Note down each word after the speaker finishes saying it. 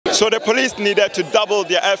So the police needed to double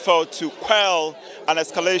their effort to quell an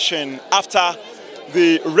escalation after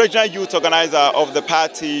the regional youth organizer of the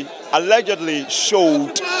party allegedly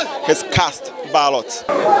showed his cast ballot.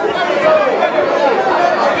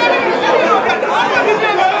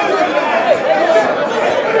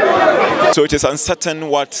 So it is uncertain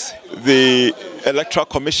what the Electoral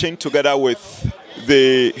Commission, together with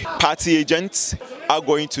the party agents, are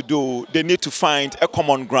going to do. They need to find a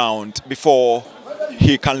common ground before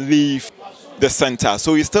he can leave the center.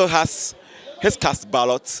 So he still has his cast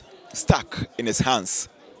ballot stuck in his hands.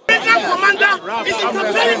 This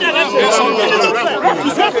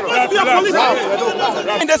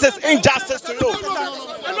is injustice to you.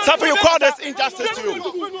 Something you call this injustice to you.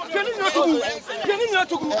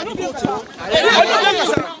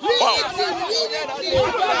 Wow.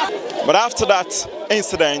 But after that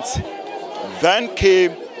incident, then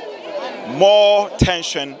came more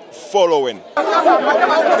tension following.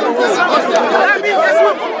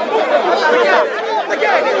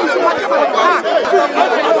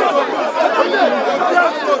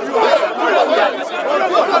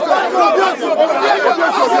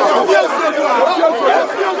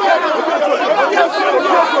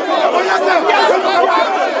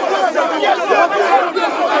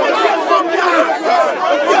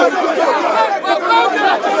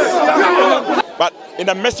 But in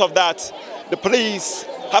the midst of that, the police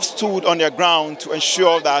have stood on their ground to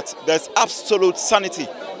ensure that there's absolute sanity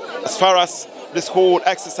as far as this whole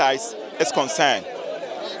exercise is concerned.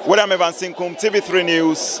 William Evan Sinkum, TV3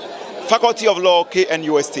 News, Faculty of Law,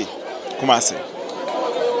 KNUST, Kumasi.